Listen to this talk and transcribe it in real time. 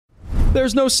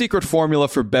There's no secret formula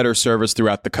for better service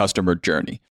throughout the customer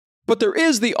journey. But there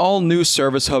is the all-new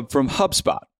Service Hub from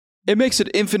HubSpot. It makes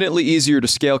it infinitely easier to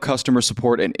scale customer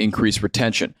support and increase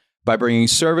retention. By bringing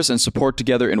service and support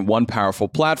together in one powerful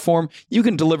platform, you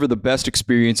can deliver the best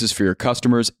experiences for your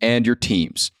customers and your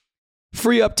teams.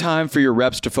 Free up time for your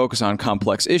reps to focus on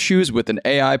complex issues with an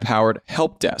AI-powered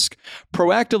help desk.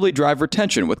 Proactively drive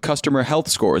retention with customer health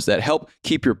scores that help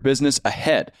keep your business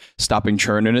ahead, stopping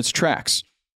churn in its tracks.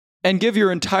 And give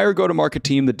your entire go-to-market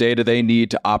team the data they need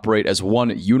to operate as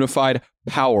one unified,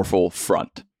 powerful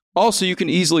front. Also, you can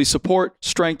easily support,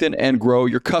 strengthen, and grow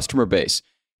your customer base.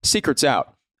 Secrets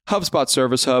out. HubSpot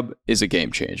Service Hub is a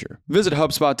game changer. Visit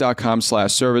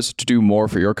HubSpot.com/service to do more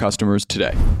for your customers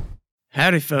today.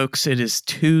 Howdy, folks. It is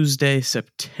Tuesday,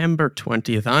 September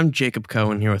 20th. I'm Jacob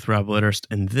Cohen here with Rob Litterst,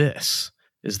 and this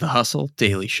is the Hustle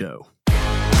Daily Show.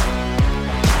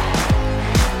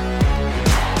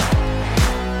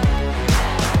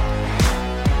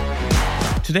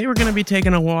 Today we're going to be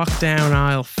taking a walk down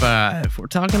aisle 5. We're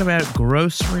talking about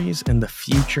groceries and the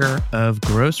future of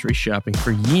grocery shopping.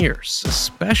 For years,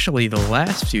 especially the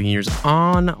last few years,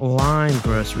 online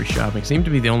grocery shopping seemed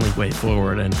to be the only way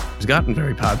forward and has gotten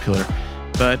very popular.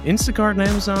 But Instacart and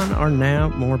Amazon are now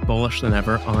more bullish than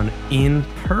ever on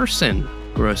in-person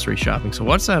grocery shopping. So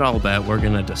what's that all about? We're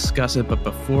going to discuss it. But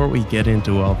before we get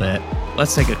into all that,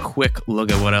 let's take a quick look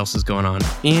at what else is going on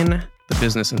in the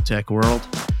business and tech world.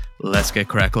 Let's get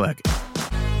crack-a-lacking.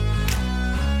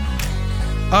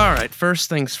 All right, first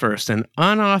things first. An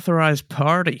unauthorized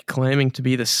party claiming to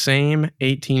be the same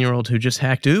 18-year-old who just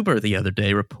hacked Uber the other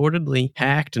day reportedly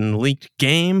hacked and leaked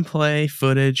gameplay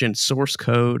footage and source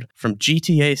code from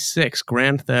GTA 6,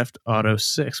 Grand Theft Auto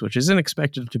 6, which isn't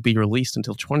expected to be released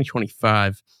until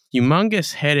 2025.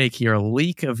 Humongous headache here. A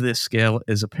leak of this scale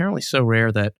is apparently so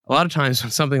rare that a lot of times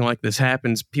when something like this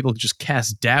happens, people just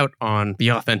cast doubt on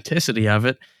the authenticity of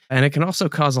it. And it can also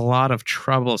cause a lot of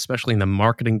trouble, especially in the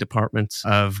marketing departments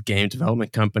of game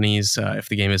development companies, if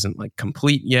the game isn't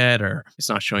complete yet or it's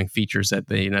not showing features that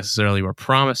they necessarily were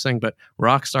promising. But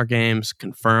Rockstar Games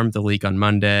confirmed the leak on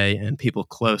Monday, and people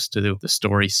close to the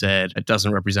story said it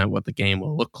doesn't represent what the game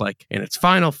will look like in its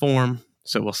final form.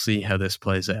 So we'll see how this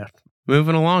plays out.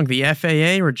 Moving along, the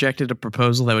FAA rejected a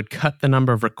proposal that would cut the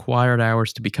number of required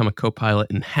hours to become a co-pilot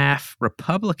in half.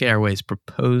 Republic Airways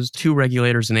proposed to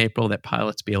regulators in April that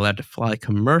pilots be allowed to fly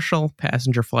commercial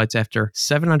passenger flights after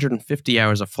 750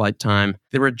 hours of flight time.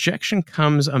 The rejection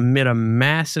comes amid a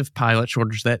massive pilot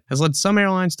shortage that has led some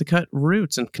airlines to cut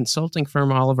routes, and consulting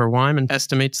firm Oliver Wyman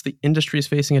estimates the industry is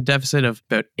facing a deficit of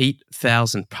about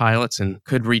 8,000 pilots and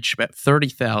could reach about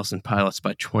 30,000 pilots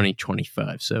by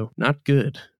 2025. So not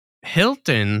good.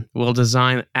 Hilton will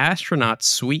design astronaut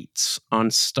suites on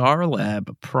Starlab,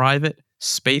 a private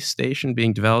space station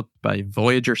being developed by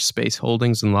Voyager Space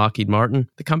Holdings and Lockheed Martin.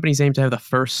 The companies aim to have the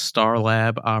first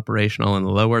Starlab operational in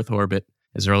low Earth orbit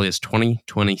as early as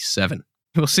 2027.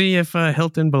 We'll see if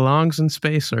Hilton belongs in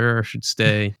space or should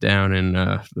stay down in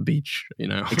the beach,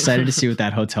 Excited to see what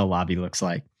that hotel lobby looks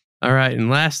like. All right, and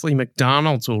lastly,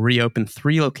 McDonald's will reopen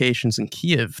 3 locations in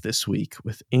Kyiv this week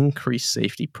with increased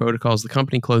safety protocols. The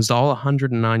company closed all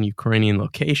 109 Ukrainian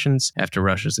locations after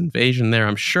Russia's invasion there.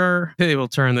 I'm sure they will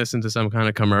turn this into some kind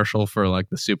of commercial for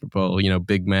the Super Bowl,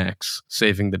 Big Macs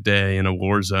saving the day in a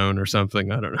war zone or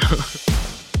something. I don't know.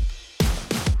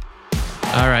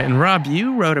 All right, and Rob,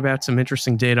 you wrote about some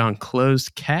interesting data on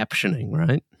closed captioning,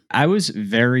 right? I was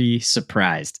very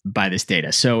surprised by this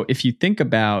data. So if you think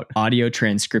about audio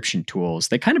transcription tools,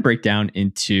 they kind of break down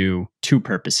into 2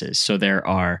 purposes. So there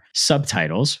are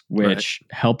subtitles, which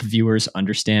help viewers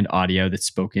understand audio that's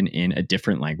spoken in a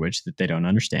different language that they don't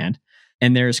understand.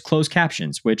 And there's closed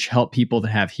captions, which help people that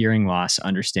have hearing loss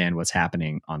understand what's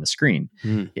happening on the screen.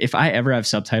 If I ever have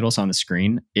subtitles on the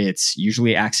screen, it's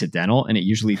usually accidental, and it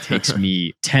usually takes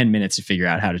me 10 minutes to figure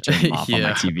out how to turn them off on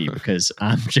my TV because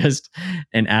I'm just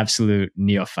an absolute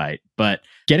neophyte. But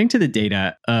getting to the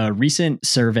data, a recent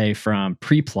survey from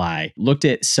Preply looked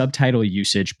at subtitle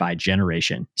usage by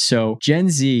generation. So Gen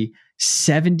Z,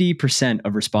 70%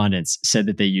 of respondents said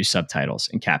that they use subtitles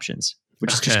and captions,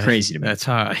 which is just crazy to me. That's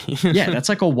high. Yeah, that's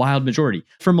like a wild majority.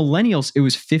 For millennials, it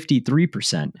was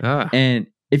 53%. And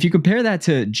if you compare that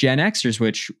to Gen Xers,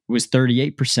 which was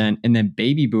 38%, and then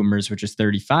baby boomers, which is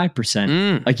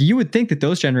 35%, you would think that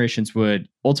those generations would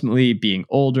ultimately, being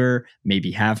older, maybe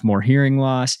have more hearing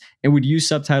loss and would use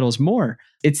subtitles more.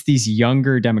 It's these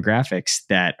younger demographics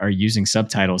that are using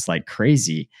subtitles like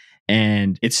crazy.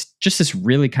 And it's just this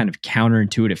really kind of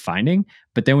counterintuitive finding.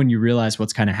 But then when you realize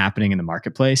what's kind of happening in the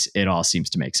marketplace, it all seems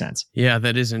to make sense. Yeah,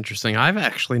 that is interesting. I've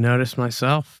actually noticed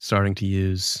myself starting to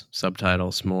use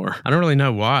subtitles more. I don't really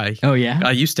know why. Oh, yeah?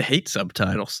 I used to hate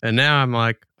subtitles. And now I'm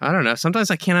like, I don't know.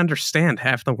 Sometimes I can't understand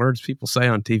half the words people say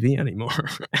on TV anymore.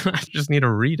 I just need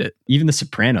to read it. Even The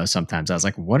Sopranos, sometimes I was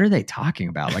like, what are they talking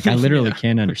about? Like, I literally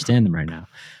can't understand them right now.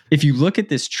 If you look at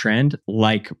this trend,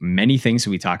 like many things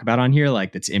that we talk about on here,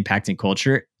 like that's impacting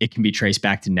culture, it can be traced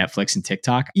back to Netflix and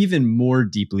TikTok. Even more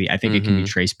deeply, I think it can be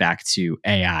traced back to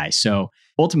AI. So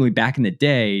ultimately, back in the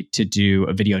day, to do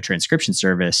a video transcription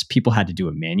service, people had to do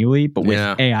it manually. But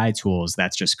with AI tools,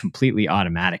 that's just completely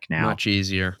automatic now. Much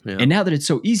easier. Yeah. And now that it's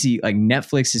so easy, like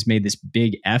Netflix has made this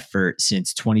big effort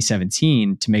since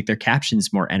 2017 to make their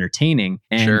captions more entertaining.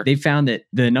 And they found that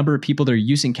the number of people that are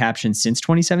using captions since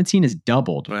 2017 has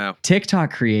doubled. Wow.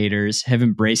 TikTok creators have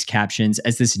embraced captions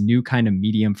as this new kind of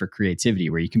medium for creativity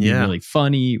where you can be really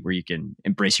funny, where you can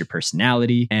embrace your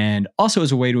personality, and also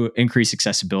as a way to increase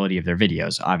accessibility of their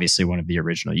videos. Obviously, one of the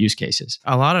original use cases.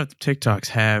 A lot of TikToks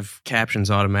have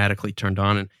captions automatically turned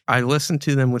on, and I listen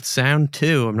to them with sound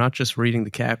too. I'm not just reading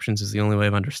the captions as the only way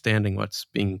of understanding what's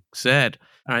being said.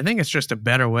 And I think it's just a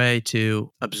better way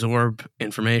to absorb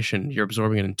information. You're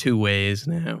absorbing it in two ways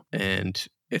now, and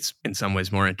it's in some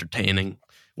ways more entertaining.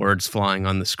 Words flying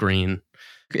on the screen.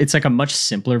 It's like a much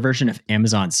simpler version of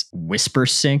Amazon's Whisper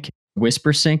Sync.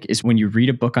 Whisper Sync is when you read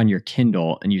a book on your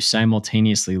Kindle and you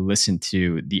simultaneously listen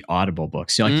to the Audible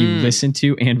book. So like you listen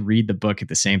to and read the book at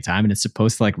the same time, and it's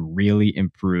supposed to like really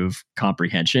improve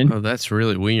comprehension. Oh, that's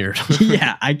really weird.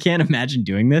 Yeah, I can't imagine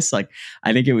doing this. Like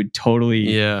I think it would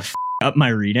totally up my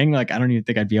reading. Like I don't even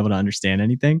think I'd be able to understand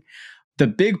anything. The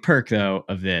big perk, though,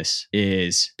 of this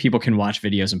is people can watch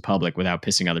videos in public without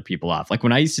pissing other people off. Like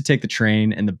when I used to take the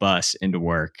train and the bus into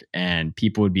work and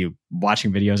people would be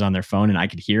watching videos on their phone and I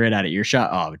could hear it out of earshot,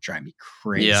 oh, it would drive me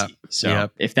crazy. Yeah. So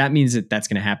if that means that that's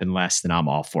going to happen less, then I'm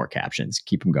all for captions.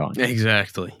 Keep them going.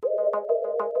 Exactly.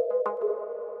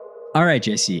 All right,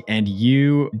 JC. And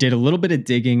you did a little bit of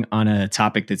digging on a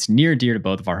topic that's near and dear to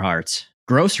both of our hearts.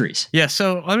 Groceries. Yeah,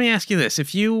 so let me ask you this.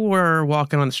 If you were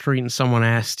walking on the street and someone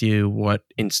asked you what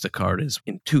Instacart is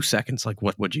in 2 seconds, like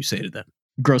what would you say to them?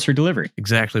 Grocery delivery.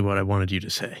 Exactly what I wanted you to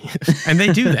say. And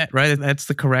they do that, right? That's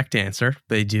the correct answer.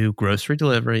 They do grocery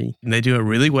delivery, and they do it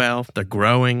really well. They're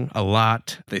growing a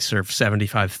lot. They serve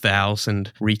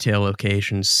 75,000 retail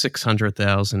locations,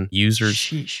 600,000 users.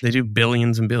 Sheesh. They do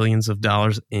billions and billions of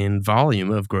dollars in volume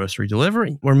of grocery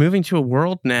delivery. We're moving to a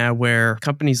world now where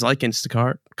companies like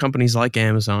Instacart, companies like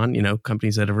Amazon,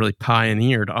 companies that have really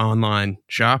pioneered online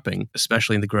shopping,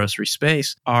 especially in the grocery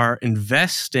space, are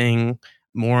investing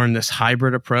more in this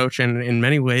hybrid approach and in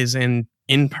many ways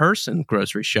in-person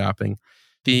grocery shopping.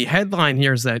 The headline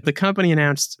here is that the company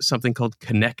announced something called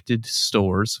Connected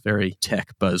Stores, very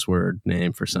tech buzzword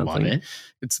name for something. Love it.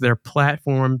 It's their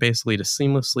platform basically to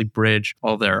seamlessly bridge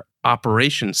all their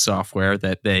operations software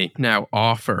that they now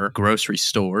offer grocery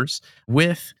stores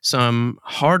with some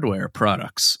hardware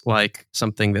products, like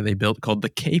something that they built called the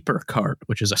Caper Cart,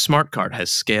 which is a smart cart,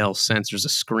 has scale sensors, a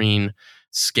screen,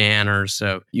 scanners,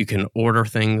 so you can order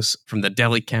things from the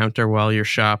deli counter while you're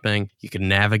shopping. You can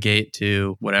navigate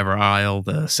to whatever aisle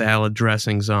the salad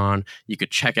dressing's on. You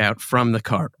could check out from the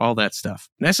cart, all that stuff.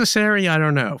 Necessary? I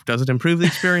don't know. Does it improve the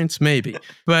experience? Maybe,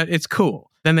 but it's cool.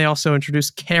 Then they also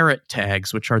introduced carrot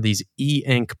tags, which are these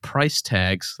e-ink price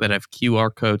tags that have QR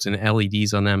codes and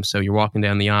LEDs on them. So you're walking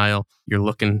down the aisle, you're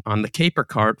looking on the Caper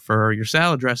Cart for your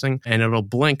salad dressing, and it'll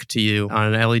blink to you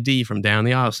on an LED from down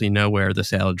the aisle so you know where the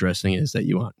salad dressing is that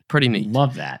you want. Pretty neat.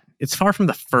 Love that. It's far from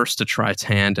the first to try its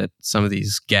hand at some of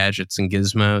these gadgets and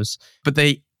gizmos, but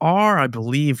they are, I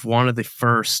believe, one of the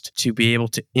first to be able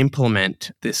to implement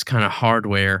this kind of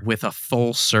hardware with a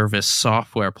full service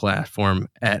software platform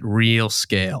at real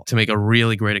scale to make a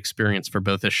really great experience for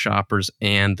both the shoppers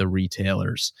and the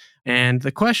retailers. And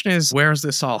the question is, where is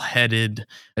this all headed?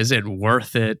 Is it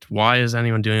worth it? Why is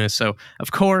anyone doing this? So,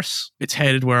 of course, it's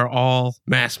headed where all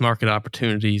mass market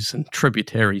opportunities and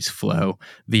tributaries flow,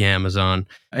 the Amazon.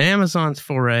 Amazon's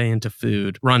foray into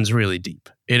food runs really deep.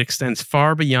 It extends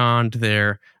far beyond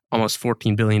their almost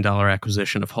 $14 billion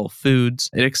acquisition of Whole Foods.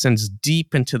 It extends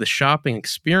deep into the shopping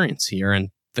experience here and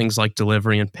things like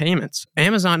delivery and payments.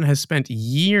 Amazon has spent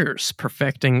years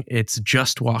perfecting its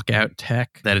Just Walk Out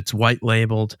tech that it's white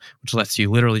labeled, which lets you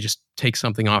literally just take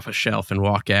something off a shelf and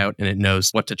walk out and it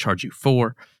knows what to charge you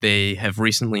for. They have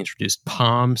recently introduced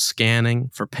palm scanning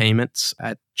for payments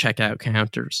at checkout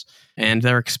counters. And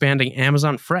they're expanding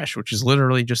Amazon Fresh, which is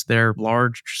literally just their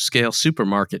large-scale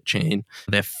supermarket chain.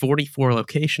 They have 44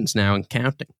 locations now and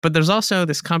counting. But there's also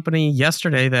this company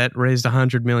yesterday that raised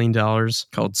 $100 million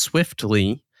called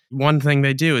Swiftly One thing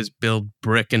they do is build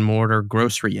brick and mortar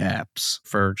grocery apps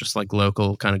for just like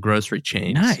local kind of grocery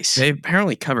chains. Nice. They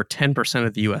apparently cover 10%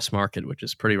 of the US market, which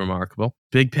is pretty remarkable.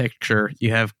 Big picture,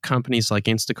 you have companies like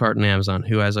Instacart and Amazon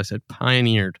who, as I said,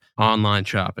 pioneered online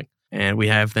shopping. And we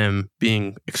have them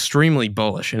being extremely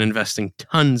bullish and investing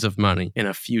tons of money in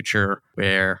a future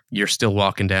where you're still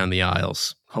walking down the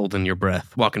aisles, holding your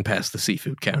breath, walking past the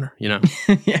seafood counter, you know?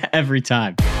 Yeah, every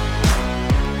time.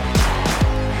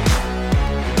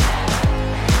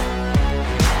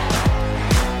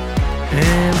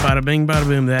 And bada bing, bada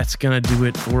boom, that's going to do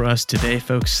it for us today,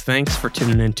 folks. Thanks for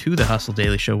tuning in to the Hustle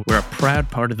Daily Show. We're a proud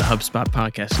part of the HubSpot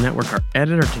Podcast Network. Our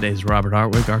editor today is Robert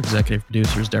Hartwig. Our executive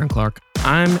producer is Darren Clark.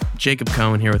 I'm Jacob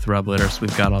Cohen here with Rob Litters.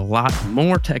 We've got a lot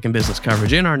more tech and business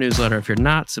coverage in our newsletter. If you're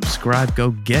not subscribed,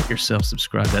 go get yourself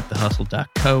subscribed at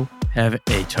thehustle.co. Have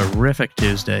a terrific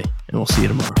Tuesday, and we'll see you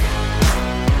tomorrow.